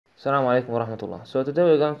Assalamu alaikum wa rahmatullah. So today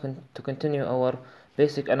we're going to continue our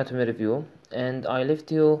basic anatomy review, and I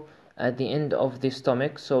left you at the end of the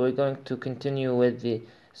stomach, so we're going to continue with the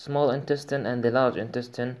small intestine and the large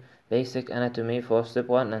intestine basic anatomy for step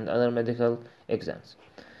 1 and other medical exams.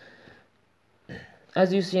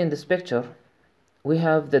 As you see in this picture, we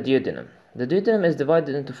have the duodenum. The duodenum is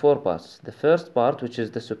divided into 4 parts. The first part, which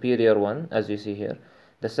is the superior one, as you see here.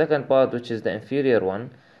 The second part, which is the inferior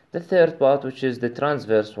one. The third part, which is the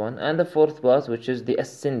transverse one. And the fourth part, which is the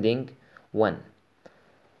ascending one.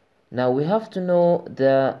 Now we have to know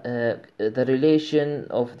the relation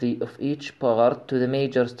of each part to the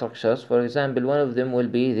major structures. For example, one of them will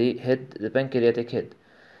be the head, the pancreatic head.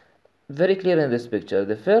 Very clear in this picture.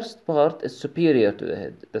 The first part is superior to the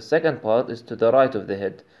head. The second part is to the right of the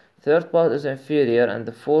head. Third part is inferior, and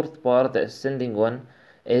the fourth part, the ascending one,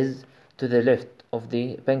 is to the left of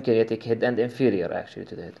the pancreatic head and inferior actually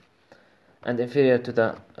to the head and inferior to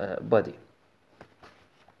the body.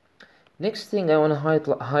 Next thing I want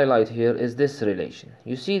to highlight here is this relation.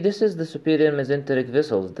 You see, this is the superior mesenteric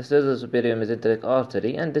vessels, this is the superior mesenteric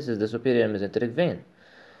artery, and this is the superior mesenteric vein.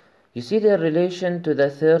 You see their relation to the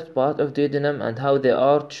third part of duodenum and how they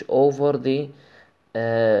arch over the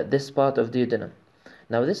this part of duodenum.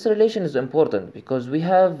 Now this relation is important because we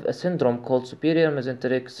have a syndrome called superior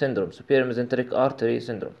mesenteric syndrome, superior mesenteric artery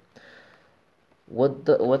syndrome.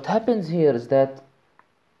 What happens here is that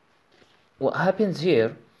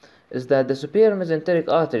the superior mesenteric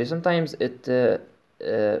artery, sometimes it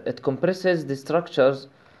compresses the structures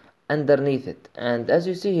underneath it, and as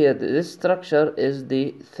you see here, this structure is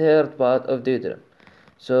the third part of duodenum.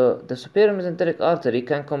 So the superior mesenteric artery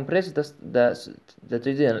can compress the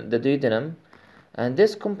duodenum, and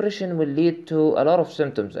this compression will lead to a lot of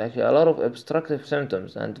symptoms, actually a lot of obstructive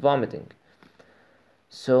symptoms and vomiting.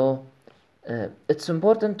 So it's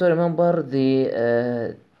important to remember the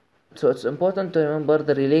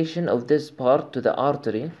relation of this part to the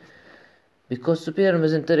artery, because superior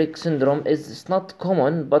mesenteric syndrome is not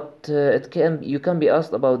common, but you can be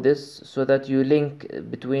asked about this so that you link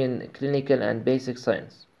between clinical and basic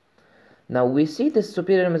science. Now we see this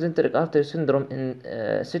superior mesenteric artery syndrome in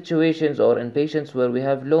situations or in patients where we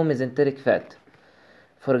have low mesenteric fat.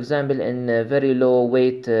 For example, in very low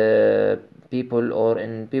weight people, or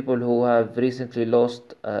in people who have recently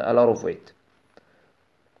lost a lot of weight.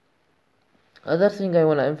 Other thing I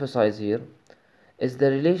want to emphasize here is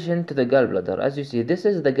the relation to the gallbladder. As you see, this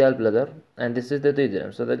is the gallbladder and this is the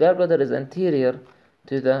duodenum. So the gallbladder is anterior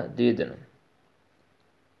to the duodenum.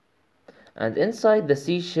 And inside the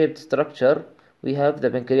C-shaped structure, we have the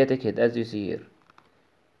pancreatic head, as you see here.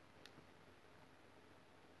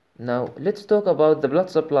 Now, let's talk about the blood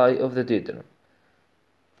supply of the duodenum.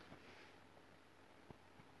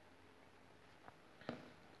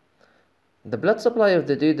 The blood supply of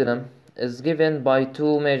the duodenum is given by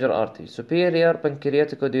two major arteries, superior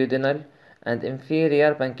pancreaticoduodenal and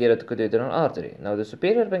inferior pancreaticoduodenal artery. Now, the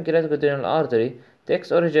superior pancreaticoduodenal artery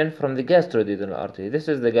takes origin from the gastroduodenal artery. This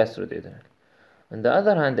is the gastroduodenal. On the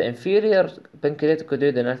other hand, the inferior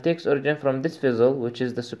pancreaticoduodenal takes origin from this vessel, which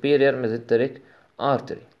is the superior mesenteric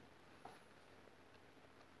artery.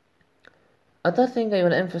 Other thing I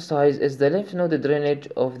want to emphasize is the lymph node drainage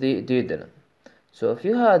of the duodenum. So if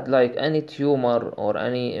you had like any tumor or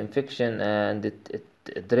any infection and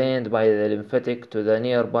it drained by the lymphatic to the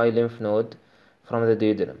nearby lymph node from the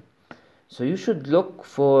duodenum, so you should look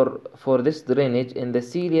for this drainage in the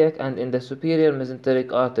celiac and in the superior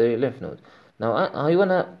mesenteric artery lymph node. Now I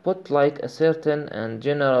wanna put like a certain and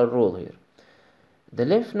general rule here. The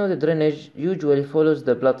lymph node drainage usually follows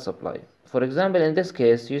the blood supply. For example, in this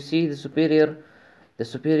case, you see the superior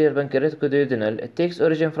pancreaticoduodenal, it takes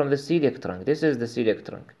origin from the celiac trunk. This is the celiac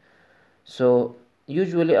trunk. So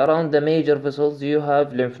usually around the major vessels you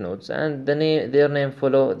have lymph nodes, and their name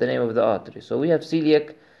follow the name of the artery. So we have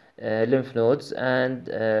celiac lymph nodes, and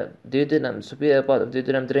duodenum, superior part of the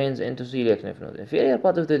duodenum drains into celiac lymph node. Inferior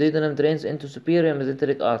part of the duodenum drains into superior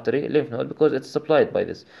mesenteric artery lymph node because it's supplied by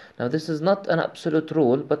this. Now this is not an absolute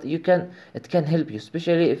rule, but it can help you,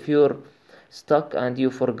 especially if you're stuck and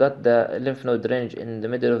you forgot the lymph node drainage in the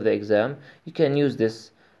middle of the exam. You can use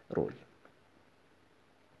this rule.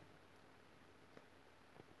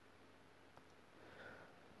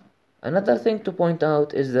 Another thing to point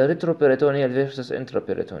out is the retroperitoneal versus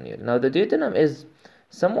intraperitoneal. Now the duodenum is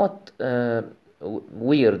somewhat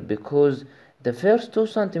weird because the first 2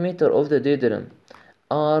 centimeters of the duodenum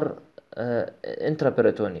are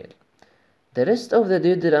intraperitoneal. The rest of the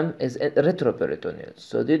duodenum is retroperitoneal.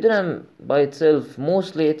 So duodenum by itself,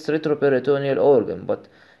 mostly it's retroperitoneal organ, but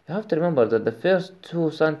you have to remember that the first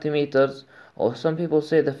 2 centimeters, or some people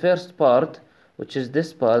say the first part, which is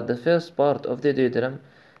this part, the first part of the duodenum,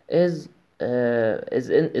 is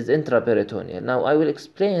intraperitoneal. Now I will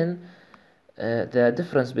explain the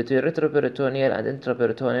difference between retroperitoneal and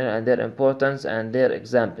intraperitoneal and their importance and their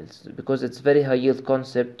examples, because it's very high yield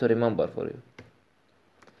concept to remember for you.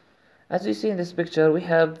 As you see in this picture, we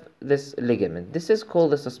have this ligament. This is called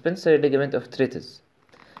the suspensory ligament of Tretis.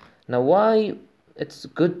 Now, why it's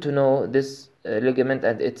good to know this ligament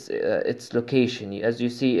and its location? As you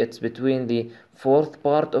see, it's between the fourth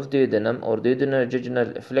part of duodenum or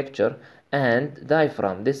duodenojejunal flexure and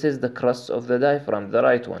diaphragm. This is the crust of the diaphragm, the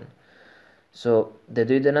right one. So the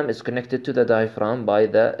duodenum is connected to the diaphragm by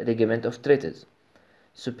the ligament of Tretis.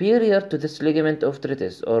 Superior to this ligament of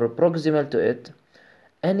Tretis or proximal to it,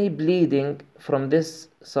 any bleeding from this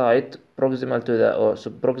side, proximal to the or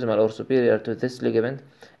subproximal or superior to this ligament,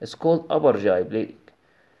 is called upper GI bleeding.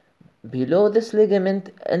 Below this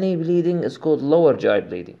ligament, any bleeding is called lower GI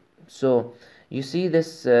bleeding. So you see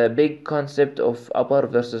this big concept of upper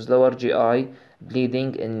versus lower GI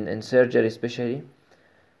bleeding in surgery especially.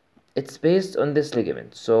 It's based on this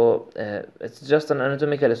ligament. So it's just an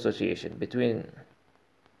anatomical association between.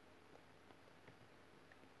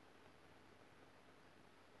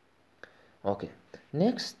 Okay,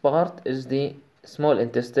 next part is the small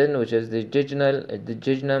intestine, which is the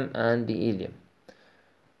jejunum and the ileum.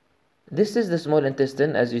 This is the small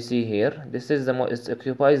intestine, as you see here. This is it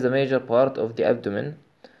occupies the major part of the abdomen.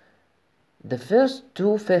 The first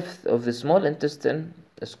 2/5 of the small intestine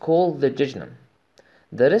is called the jejunum.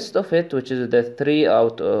 The rest of it, which is the 3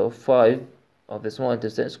 out of 5 of the small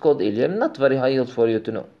intestine, is called ileum. Not very high yield for you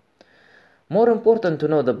to know. More important to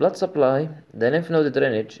know the blood supply, the lymph node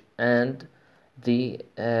drainage, and the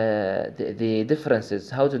differences,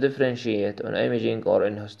 how to differentiate on imaging or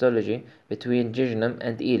in histology between jejunum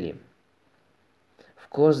and ileum. Of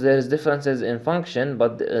course, there is differences in function,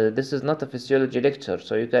 but this is not a physiology lecture,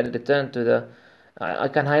 so you can return to the. I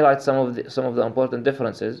can highlight some of the important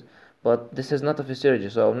differences, but this is not a physiology,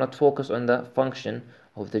 so I will not focus on the function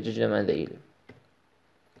of the jejunum and the ileum.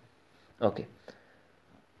 Okay.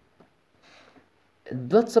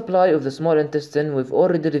 Blood supply of the small intestine, we've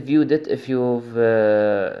already reviewed it if you've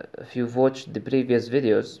watched the previous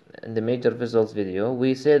videos. In the major vessels video,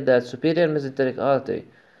 we said that superior mesenteric artery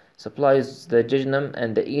supplies the jejunum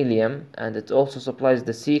and the ileum, and it also supplies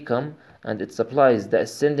the cecum, and it supplies the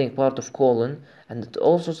ascending part of colon, and it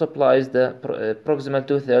also supplies the proximal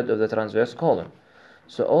 2/3 of the transverse colon.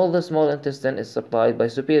 So all the small intestine is supplied by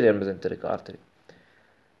superior mesenteric artery.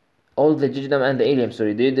 All the jejunum and the ileum,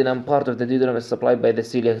 the duodenum, part of the duodenum is supplied by the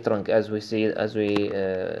celiac trunk, as we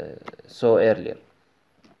saw earlier.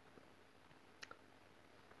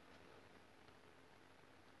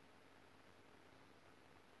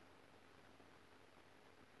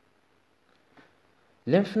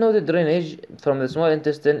 Lymph node drainage from the small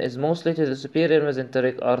intestine is mostly to the superior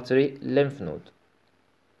mesenteric artery lymph node.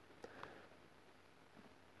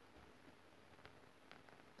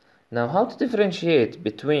 Now, how to differentiate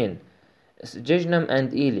between jejunum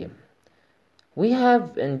and ileum? We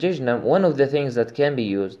have in jejunum, one of the things that can be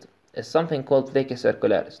used is something called plica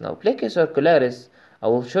circularis. Now, plica circularis, I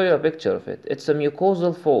will show you a picture of it. It's a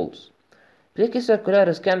mucosal folds. Plica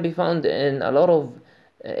circularis can be found in a lot of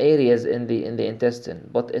areas in the intestine,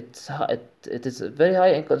 but it is very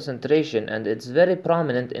high in concentration and it's very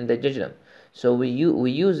prominent in the jejunum. So we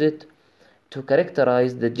use it to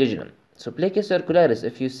characterize the jejunum. So plica circularis,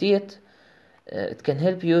 if you see it, it can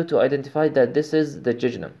help you to identify that this is the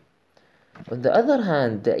jejunum. On the other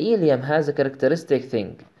hand, the ileum has a characteristic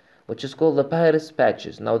thing, which is called the pyrus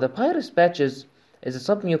patches. Now, the pyrus patches is a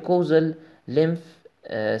submucosal lymph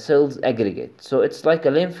cells aggregate. So it's like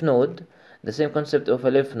a lymph node, the same concept of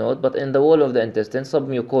a lymph node, but in the wall of the intestine,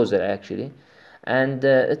 submucosal actually. And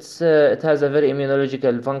it has a very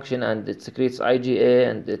immunological function, and it secretes IgA,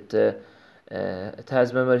 and it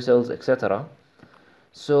has memory cells, etc.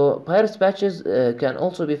 So pyrus patches can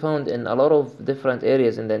also be found in a lot of different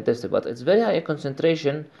areas in the intestine, but it's very high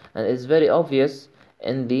concentration and it's very obvious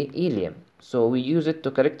in the ileum. So we use it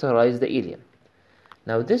to characterize the ileum.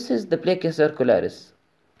 Now this is the plica circularis.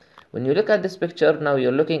 When you look at this picture, now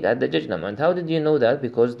you're looking at the jejunum. And how did you know that?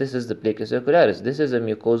 Because this is the plica circularis. This is a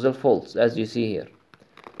mucosal folds, as you see here.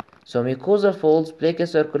 So mucosal folds, plica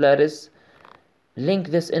circularis, link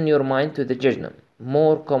this in your mind to the jejunum,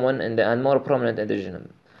 more common and more prominent in the jejunum.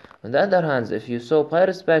 On the other hand, if you saw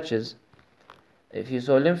pyrus patches, if you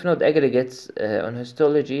saw lymph node aggregates on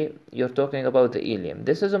histology, you're talking about the ileum.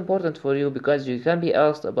 This is important for you because you can be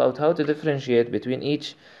asked about how to differentiate between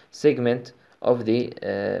each segment of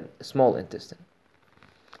the small intestine.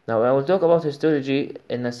 Now I will talk about histology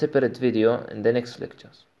in a separate video in the next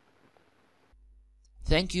lectures.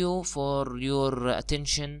 Thank you for your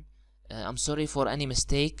attention. I'm sorry for any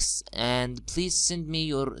mistakes, and please send me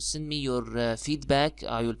your feedback.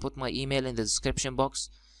 I will put my email in the description box,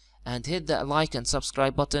 and hit the like and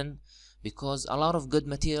subscribe button, because a lot of good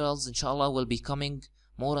materials inshallah will be coming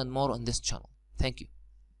more and more on this channel. Thank you.